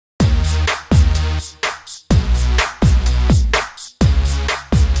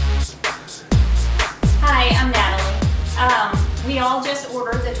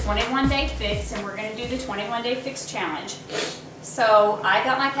Fix, and we're going to do the 21 Day Fix Challenge. So I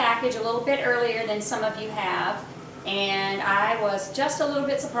got my package a little bit earlier than some of you have, and I was just a little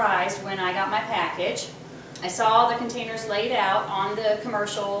bit surprised when I got my package. I saw the containers laid out on the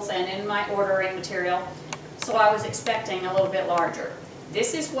commercials and in my ordering material, so I was expecting a little bit larger.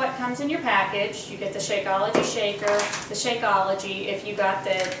 This is what comes in your package. You get the Shakeology shaker, the Shakeology if you got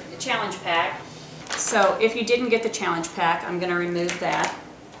the challenge pack. So if you didn't get the challenge pack, I'm going to remove that.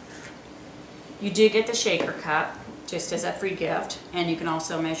 You do get the shaker cup, just as a free gift, and you can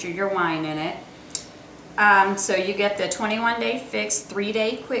also measure your wine in it. So you get the 21 Day Fix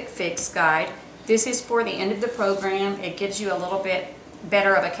 3-Day Quick Fix Guide. This is for the end of the program. It gives you a little bit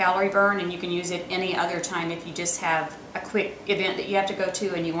better of a calorie burn, and you can use it any other time if you just have a quick event that you have to go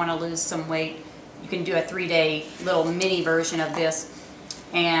to and you want to lose some weight. You can do a 3-day little mini version of this,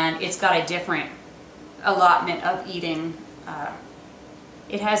 and it's got a different allotment of eating.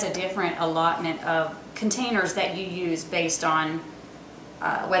 It has a different allotment of containers that you use based on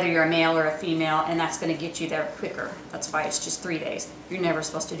whether you're a male or a female, and that's going to get you there quicker. That's why it's just 3 days. You're never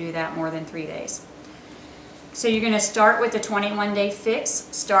supposed to do that more than 3 days. So you're going to start with the 21 Day Fix.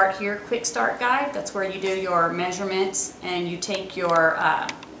 Start here, Quick Start Guide. That's where you do your measurements and you take your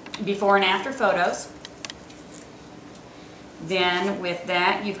before and after photos. Then with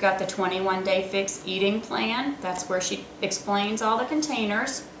that, you've got the 21 Day Fix Eating Plan. That's where she explains all the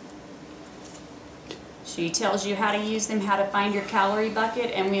containers. She tells you how to use them, how to find your calorie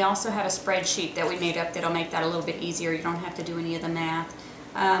bucket, and we also have a spreadsheet that we made up that'll make that a little bit easier. You don't have to do any of the math.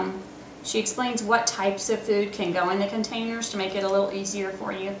 She explains what types of food can go in the containers to make it a little easier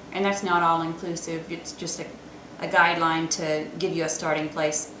for you, and that's not all inclusive. It's just a guideline to give you a starting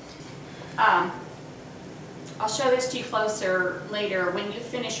place. I'll show this to you closer later. When you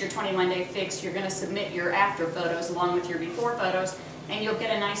finish your 21 Day Fix, you're going to submit your after photos along with your before photos, and you'll get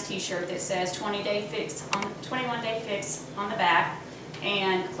a nice t-shirt that says 21 Day Fix on the back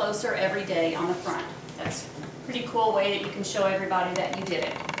and closer every day on the front. That's a pretty cool way that you can show everybody that you did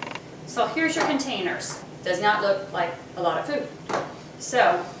it. So here's your containers. Does not look like a lot of food.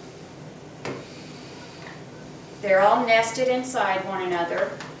 So they're all nested inside one another.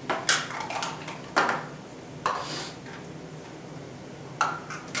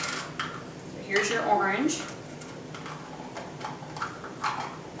 So here's your orange.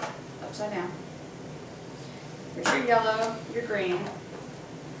 Upside down. Here's your yellow, your green.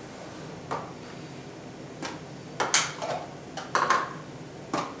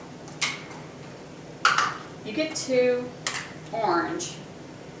 You get 2 orange,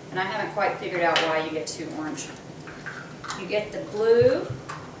 and I haven't quite figured out why you get 2 orange. You get the blue,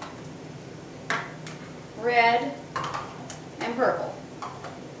 red, and purple.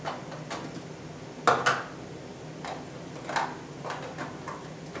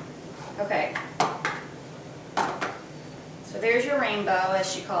 Okay, so there's your rainbow,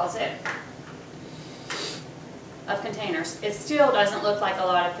 as she calls it, of containers. It still doesn't look like a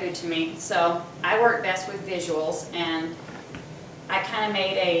lot of food to me, so I work best with visuals, and I kind of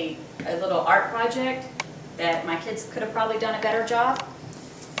made a little art project that my kids could have probably done a better job.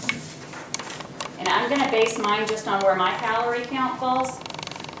 And I'm going to base mine just on where my calorie count falls.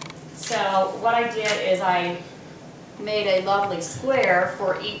 So what I did is I made a lovely square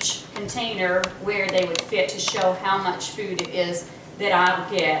for each container where they would fit to show how much food it is that I'll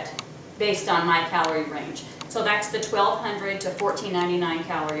get based on my calorie range. So that's the 1,200 to 1,499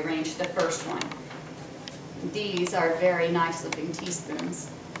 calorie range, the first one. These are very nice looking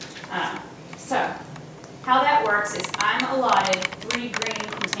teaspoons. So how that works is I'm allotted 3 green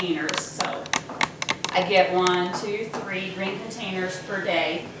containers. So I get 1, 2, 3 green containers per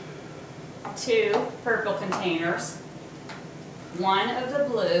day, 2 purple containers, 1 of the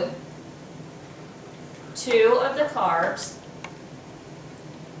blue, 2 of the carbs,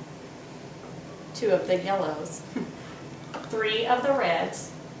 2 of the yellows, 3 of the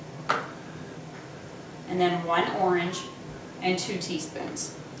reds, and then 1 orange and 2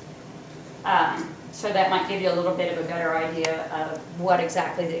 teaspoons. So that might give you a little bit of a better idea of what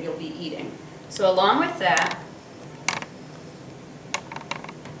exactly that you'll be eating. So along with that,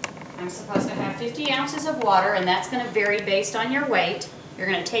 I'm supposed to have 50 ounces of water, and that's going to vary based on your weight. You're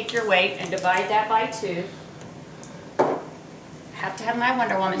going to take your weight and divide that by 2. I have to have my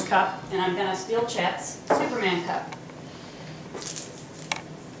Wonder Woman cup, and I'm going to steal Chet's Superman cup.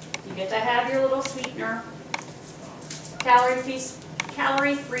 You get to have your little sweetener,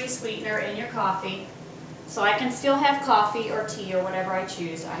 calorie-free sweetener in your coffee. So I can still have coffee or tea or whatever I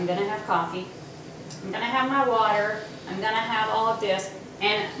choose. I'm going to have coffee. I'm going to have my water. I'm going to have all of this.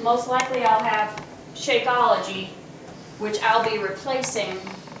 And most likely I'll have Shakeology, which I'll be replacing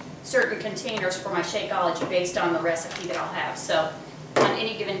certain containers for my Shakeology based on the recipe that I'll have. So on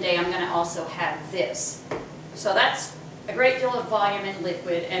any given day, I'm going to also have this. So that's a great deal of volume and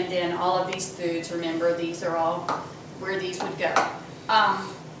liquid, and then all of these foods, remember, these are all where these would go.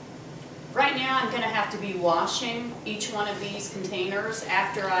 Right now I'm going to have to be washing each one of these containers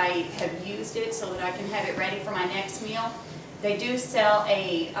after I have used it so that I can have it ready for my next meal. They do sell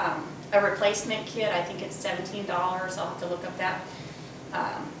a replacement kit. I think it's $17. I'll have to look up that.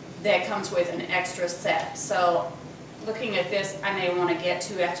 That comes with an extra set. So looking at this, I may want to get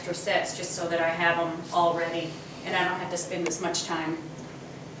 2 extra sets just so that I have them all ready and I don't have to spend as much time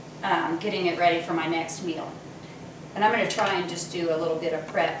getting it ready for my next meal. And I'm going to try and just do a little bit of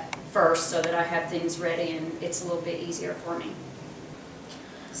prep first so that I have things ready and it's a little bit easier for me.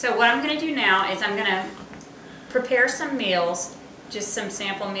 So what I'm going to do now is I'm going to prepare some meals, just some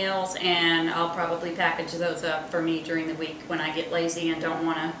sample meals, and I'll probably package those up for me during the week when I get lazy and don't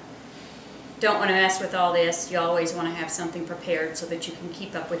want to mess with all this. You always want to have something prepared so that you can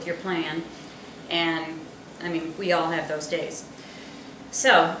keep up with your plan, and I mean, we all have those days.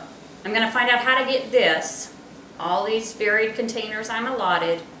 So I'm going to find out how to get this, all these varied containers I'm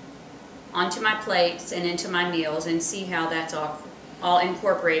allotted, onto my plates and into my meals, and see how that's all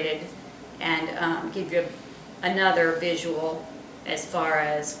incorporated, and give you another visual as far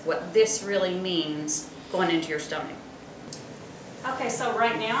as what this really means going into your stomach. Okay, so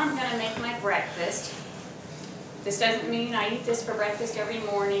right now I'm going to make my breakfast. This doesn't mean I eat this for breakfast every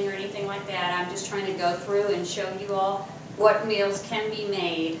morning or anything like that. I'm just trying to go through and show you all what meals can be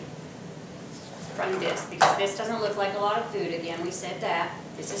made from this, because this doesn't look like a lot of food. Again, we said that.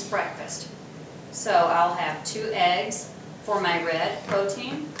 This is breakfast. So I'll have 2 eggs for my red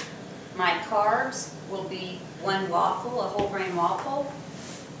protein. My carbs will be 1 waffle, a whole grain waffle.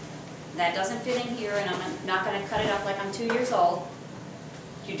 That doesn't fit in here, and I'm not going to cut it up like I'm 2 years old.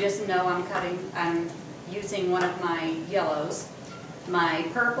 You just know I'm using one of my yellows. My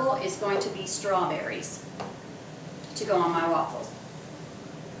purple is going to be strawberries to go on my waffles.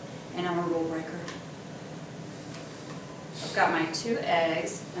 And I'm a rule breaker. I've got my 2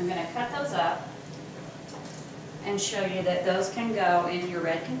 eggs. I'm going to cut those up and show you that those can go in your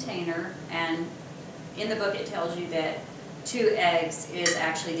red container, and in the book it tells you that 2 eggs is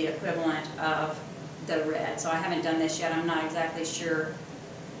actually the equivalent of the red. So I haven't done this yet. I'm not exactly sure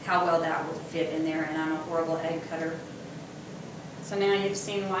how well that will fit in there, and I'm a horrible egg cutter. So now you've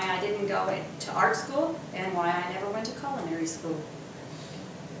seen why I didn't go to art school and why I never went to culinary school.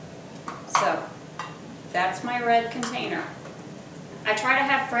 So that's my red container. I try to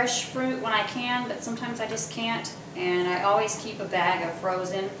have fresh fruit when I can, but sometimes I just can't, and I always keep a bag of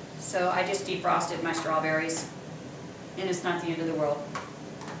frozen, so I just defrosted my strawberries, and it's not the end of the world.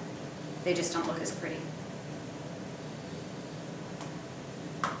 They just don't look as pretty.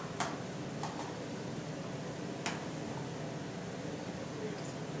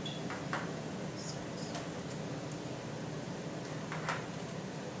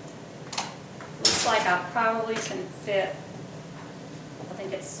 Looks like I probably can fit, I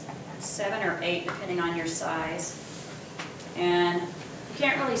think it's 7 or 8 depending on your size. And you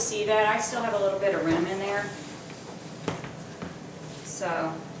can't really see that. I still have a little bit of room in there.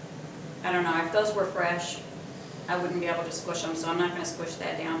 So, I don't know. If those were fresh, I wouldn't be able to squish them, so I'm not going to squish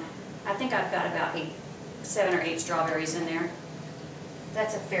that down. I think I've got about 7 or 8 strawberries in there.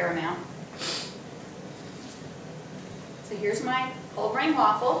 That's a fair amount. So here's my whole grain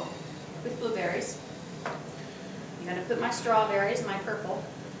waffle with blueberries. I'm going to put my strawberries, my purple,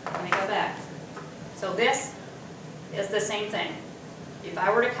 and I go back. So this is the same thing. If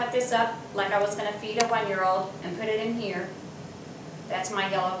I were to cut this up like I was going to feed a 1-year-old and put it in here, that's my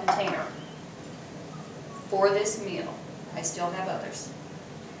yellow container for this meal. I still have others.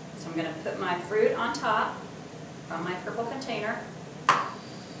 So I'm going to put my fruit on top from my purple container.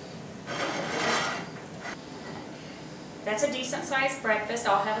 That's a decent sized breakfast.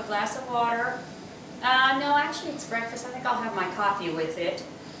 I'll have a glass of water. No, actually it's breakfast. I think I'll have my coffee with it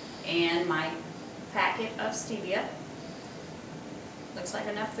and my packet of stevia. Looks like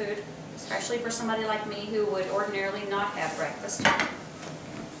enough food, especially for somebody like me who would ordinarily not have breakfast.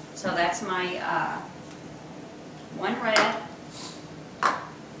 So that's my 1 red,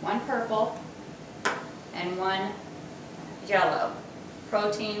 1 purple, and 1 yellow.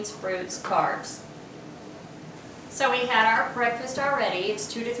 Proteins, fruits, carbs. So we had our breakfast already.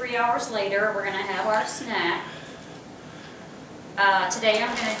 It's 2 to 3 hours later. We're going to have our snack. Today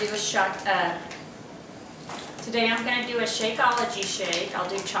I'm going to do a shot. Today I'm going to do a Shakeology shake. I'll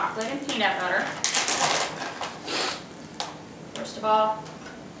do chocolate and peanut butter. First of all,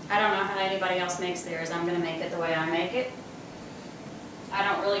 I don't know how anybody else makes theirs. I'm going to make it the way I make it. I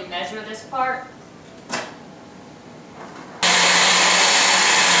don't really measure this part.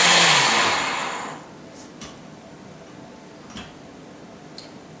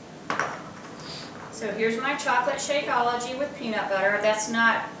 So here's my chocolate Shakeology with peanut butter. That's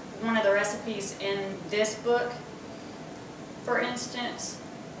not one of the recipes in this book, for instance,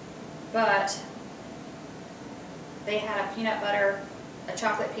 but they had a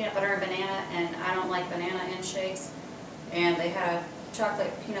chocolate peanut butter and banana, and I don't like banana in shakes. And they had a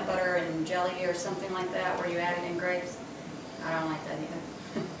chocolate peanut butter and jelly or something like that where you added in grapes. I don't like that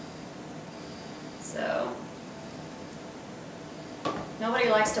either. So, nobody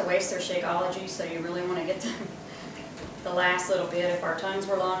likes to waste their Shakeology, so you really want to get the last little bit. If our tongues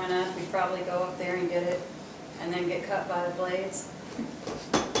were long enough, we'd probably go up there and get it and then get cut by the blades.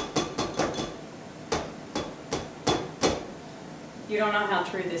 You don't know how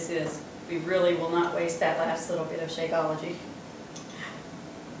true this is. We really will not waste that last little bit of Shakeology.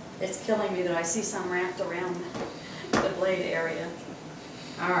 It's killing me that I see some wrapped around the blade area.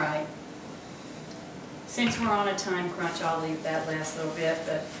 Alright. Since we're on a time crunch, I'll leave that last little bit,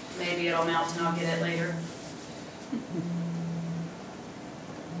 but maybe it'll melt and I'll get it later.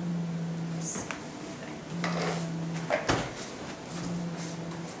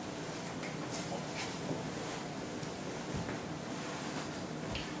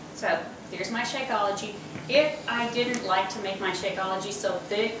 So, here's my Shakeology. If I didn't like to make my Shakeology so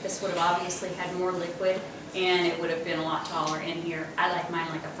thick, this would have obviously had more liquid and it would have been a lot taller in here. I like mine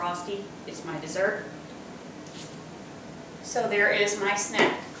like a Frosty. It's my dessert. So there is my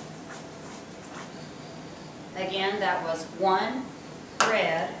snack. Again, that was 1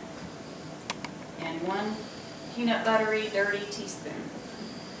 red and 1 peanut buttery dirty teaspoon.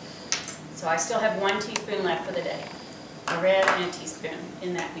 So I still have 1 teaspoon left for the day. A red and a teaspoon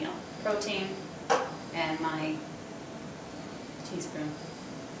in that meal. Protein and my teaspoon.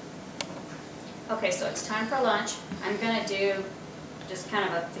 Okay, so it's time for lunch. I'm going to do just kind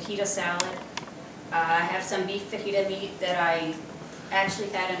of a fajita salad. I have some beef fajita meat that I actually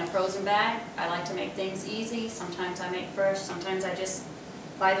had in a frozen bag. I like to make things easy. Sometimes I make fresh. Sometimes I just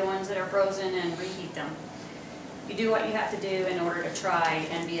buy the ones that are frozen and reheat them. You do what you have to do in order to try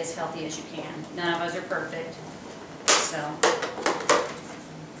and be as healthy as you can. None of us are perfect. So,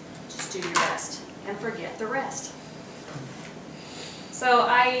 just do your best and forget the rest. So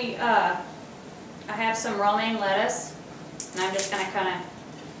I have some romaine lettuce, and I'm just going to kind of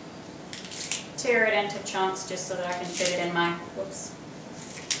tear it into chunks just so that I can fit it in my, whoops,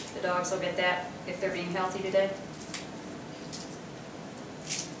 the dogs will get that if they're being healthy today.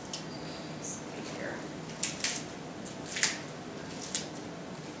 Let's see here.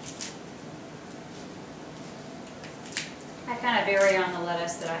 I kind of vary on the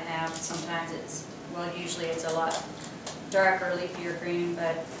lettuce that I have. Sometimes it's, well, usually it's a lot darker, leafier green,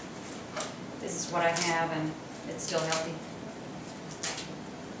 but this is what I have and it's still healthy.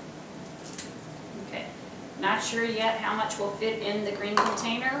 Okay, not sure yet how much will fit in the green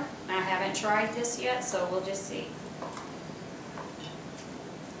container. I haven't tried this yet, so we'll just see.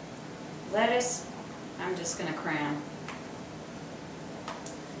 Lettuce, I'm just going to cram.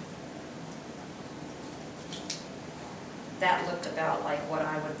 That looked about like what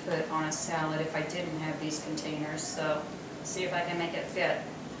I would put on a salad if I didn't have these containers, so let's see if I can make it fit.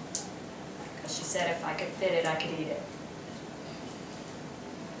 Because she said if I could fit it, I could eat it.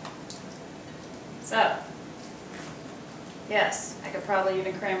 So, yes, I could probably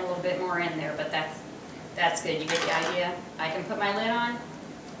even cram a little bit more in there, but that's good. You get the idea? I can put my lid on,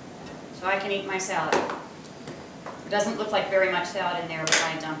 so I can eat my salad. It doesn't look like very much salad in there, but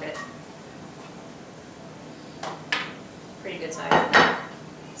I dump it. Pretty good size.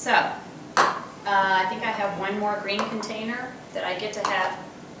 So, I think I have one more green container that I get to have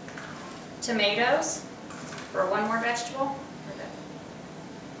tomatoes for one more vegetable.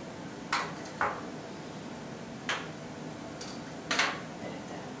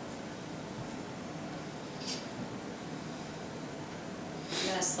 I'm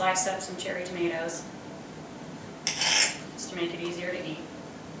going to slice up some cherry tomatoes just to make it easier to eat.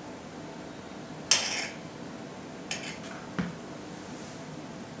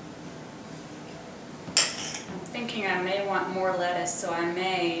 Thinking I may want more lettuce, so I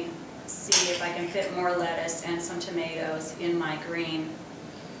may see if I can fit more lettuce and some tomatoes in my green,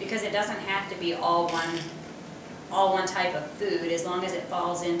 because it doesn't have to be all one type of food. As long as it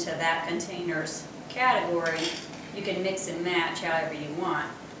falls into that container's category, you can mix and match however you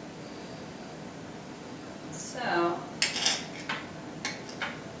want. So,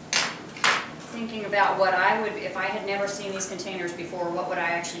 thinking about what I would, if I had never seen these containers before, what would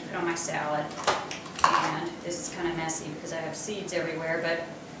I actually put on my salad? And and this is kind of messy because I have seeds everywhere, but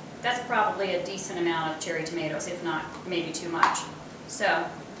that's probably a decent amount of cherry tomatoes, if not maybe too much. So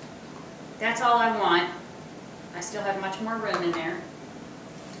that's all I want. I still have much more room in there.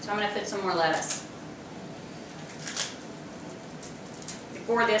 So I'm going to put some more lettuce.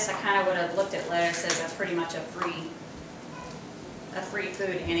 Before this, I kind of would have looked at lettuce as a pretty much a free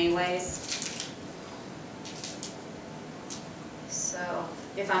food anyways. So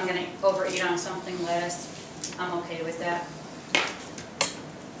if I'm going to overeat on something, lettuce, I'm okay with that.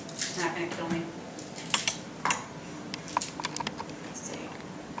 It's not going to kill me. Let's see,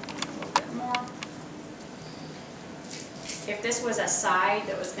 a little bit more. If this was a side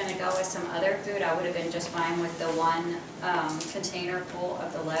that was going to go with some other food, I would have been just fine with the one container full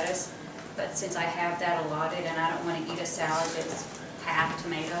of the lettuce. But since I have that allotted and I don't want to eat a salad that's half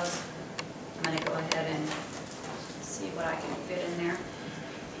tomatoes, I'm going to go ahead and see what I can fit in there.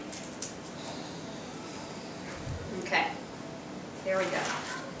 Okay, there we go.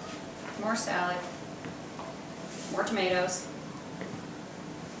 More salad, more tomatoes.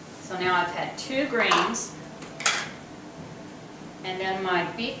 So now I've had 2 greens. And then my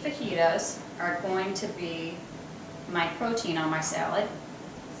beef fajitas are going to be my protein on my salad.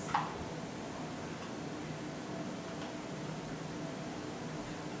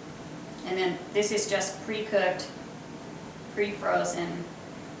 And then this is just pre-cooked, pre-frozen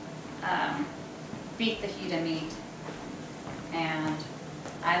beef fajita meat. And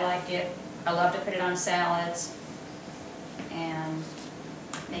I like it. I love to put it on salads and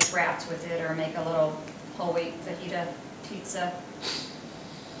make wraps with it, or make a little whole wheat fajita pizza.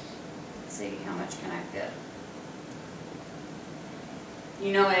 Let's see, how much can I fit?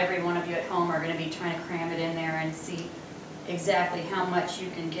 You know, every one of you at home are going to be trying to cram it in there and see exactly how much you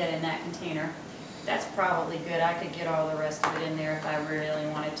can get in that container. That's probably good. I could get all the rest of it in there if I really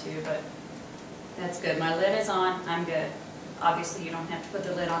wanted to, but that's good. My lid is on. I'm good. Obviously, you don't have to put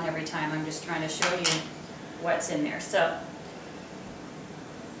the lid on every time. I'm just trying to show you what's in there. So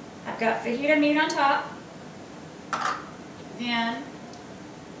I've got fajita meat on top. Then,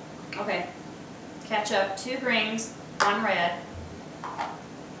 okay, ketchup, 2 greens, 1 red.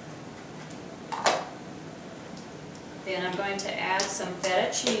 Then I'm going to add some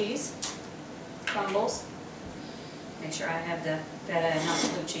feta cheese, crumbles. Make sure I have the feta and not the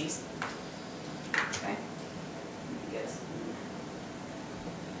blue cheese. Okay.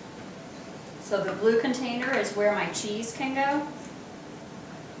 So the blue container is where my cheese can go.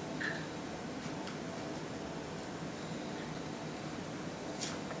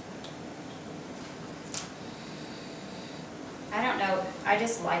 I don't know, I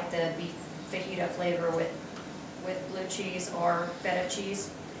just like the beef fajita flavor with blue cheese or feta cheese.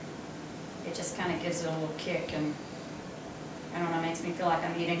 It just kind of gives it a little kick, and I don't know, makes me feel like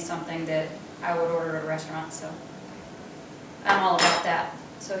I'm eating something that I would order at a restaurant, so I'm all about that.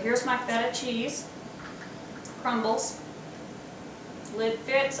 So here's my feta cheese, crumbles, lid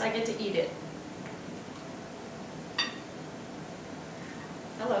fits, I get to eat it.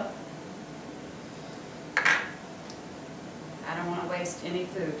 Hello. I don't want to waste any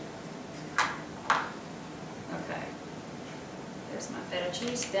food. Okay, there's my feta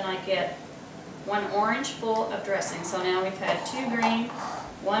cheese. Then I get 1 orange full of dressing. So now we've had 2 green,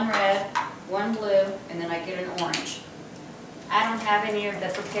 1 red, 1 blue, and then I get an orange. I don't have any of the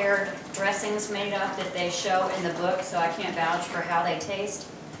prepared dressings made up that they show in the book, so I can't vouch for how they taste.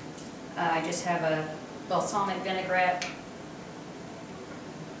 I just have a balsamic vinaigrette,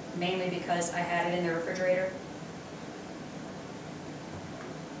 mainly because I had it in the refrigerator.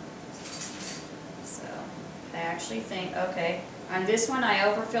 I actually think, okay, on this one I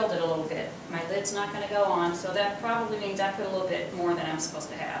overfilled it a little bit. My lid's not going to go on, so that probably means I put a little bit more than I'm supposed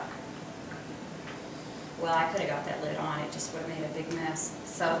to have. Well, I could have got that lid on, it just would have made a big mess.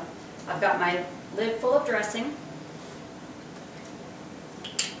 So I've got my lid full of dressing.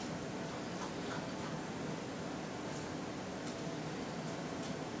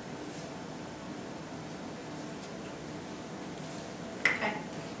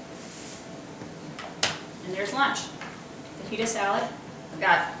 And there's lunch. Fajita salad. I've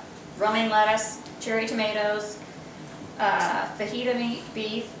got romaine lettuce, cherry tomatoes, fajita meat,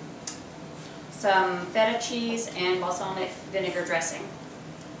 beef, some feta cheese, and balsamic vinegar dressing.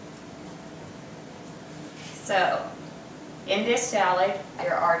 So, in this salad,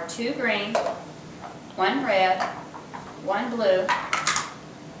 there are 2 green, 1 red, 1 blue,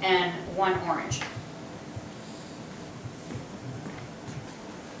 and 1 orange.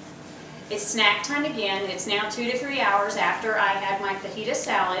 It's snack time again. It's now 2 to 3 hours after I had my fajita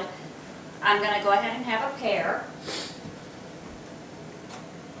salad. I'm going to go ahead and have a pear.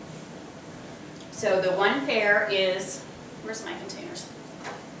 So the one pair is, where's my containers?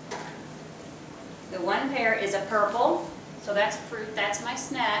 The one pair is a purple, so that's fruit, that's my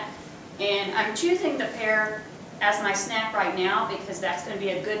snack. And I'm choosing the pear as my snack right now because that's going to be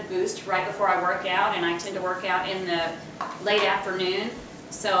a good boost right before I work out, and I tend to work out in the late afternoon.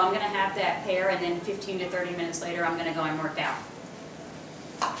 So I'm going to have that pear, and then 15 to 30 minutes later I'm going to go and work out.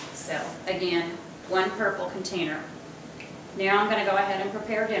 So again, one purple container. Now I'm going to go ahead and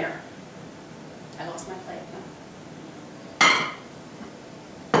prepare dinner. I lost my plate.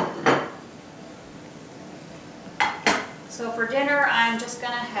 So for dinner, I'm just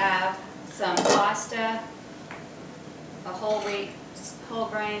going to have some pasta, a whole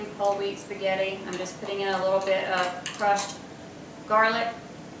grain, whole wheat spaghetti. I'm just putting in a little bit of crushed garlic.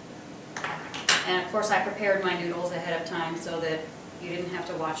 And of course I prepared my noodles ahead of time so that you didn't have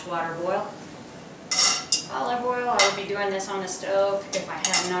to watch water boil. Olive oil, I would be doing this on the stove if I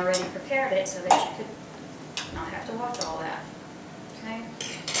hadn't already prepared it so that you could not have to watch all that. Okay.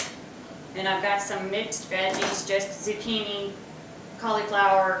 And I've got some mixed veggies, just zucchini,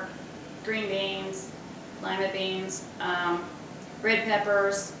 cauliflower, green beans, lima beans, red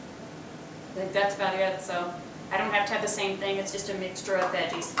peppers. I think that's about it, so I don't have to have the same thing, it's just a mixture of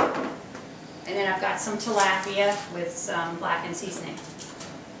veggies. And then I've got some tilapia with some blackened seasoning.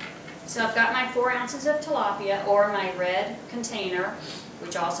 So I've got my 4 ounces of tilapia, or my red container,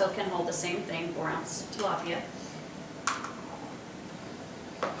 which also can hold the same thing, 4 ounces of tilapia.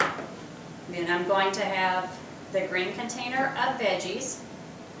 Then I'm going to have the green container of veggies.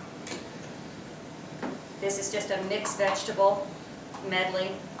 This is just a mixed vegetable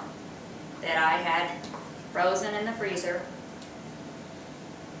medley that I had frozen in the freezer.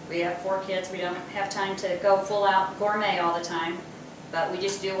 We have 4 kids. We don't have time to go full out gourmet all the time, but we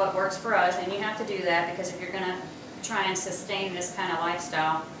just do what works for us, and you have to do that because if you're going to try and sustain this kind of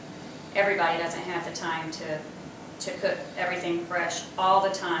lifestyle, everybody doesn't have the time to cook everything fresh all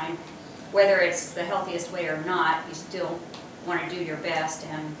the time. Whether it's the healthiest way or not, you still want to do your best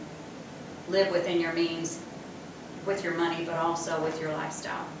and live within your means with your money, but also with your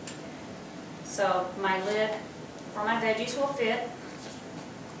lifestyle. So my lid for my veggies will fit.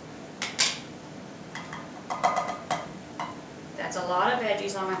 That's a lot of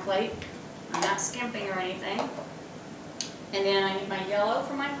veggies on my plate. I'm not skimping or anything. And then I need my yellow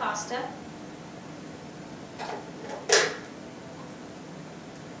for my pasta.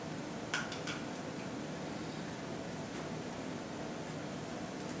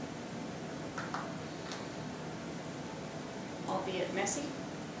 Albeit messy.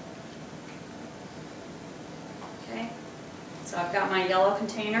 Okay, so I've got my yellow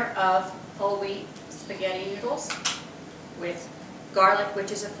container of whole wheat spaghetti noodles with garlic,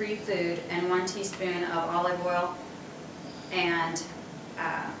 which is a free food, and 1 teaspoon of olive oil, and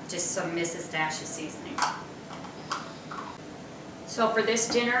just some Mrs. Dash's seasoning. So for this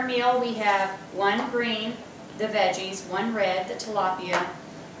dinner meal, we have 1 green, the veggies, 1 red, the tilapia,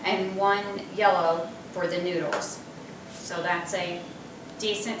 and 1 yellow for the noodles. So that's a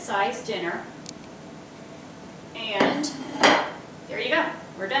decent sized dinner. And there you go.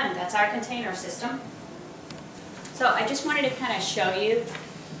 We're done. That's our container system. So I just wanted to kind of show you,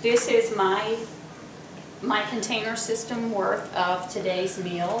 this is my container system worth of today's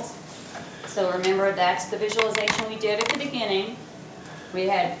meals. So remember, that's the visualization we did at the beginning.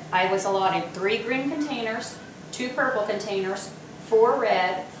 I was allotted 3 green containers, 2 purple containers, 4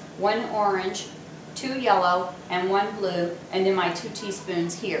 red, 1 orange, 2 yellow, and 1 blue, and then my 2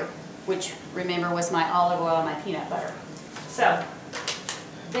 teaspoons here, which remember was my olive oil and my peanut butter. So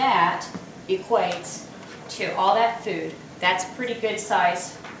that equates to all that food. That's a pretty good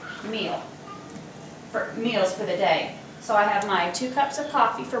size meals for the day. So I have my 2 cups of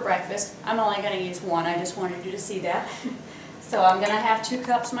coffee for breakfast. I'm only going to use 1, I just wanted you to see that. So I'm going to have 2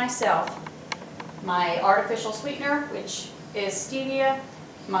 cups myself. My artificial sweetener, which is stevia,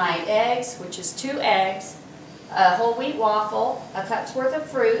 my eggs, which is 2 eggs, a whole wheat waffle, a cup's worth of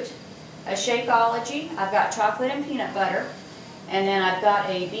fruit, a Shakeology, I've got chocolate and peanut butter, and then I've got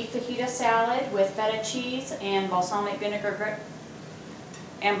a beef fajita salad with feta cheese and balsamic vinegar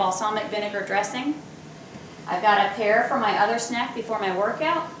dressing. I've got a pear for my other snack before my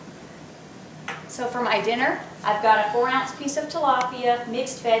workout. So for my dinner, I've got a 4-ounce piece of tilapia,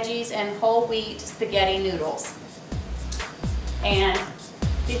 mixed veggies, and whole wheat spaghetti noodles, and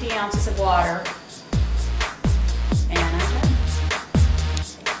 50 ounces of water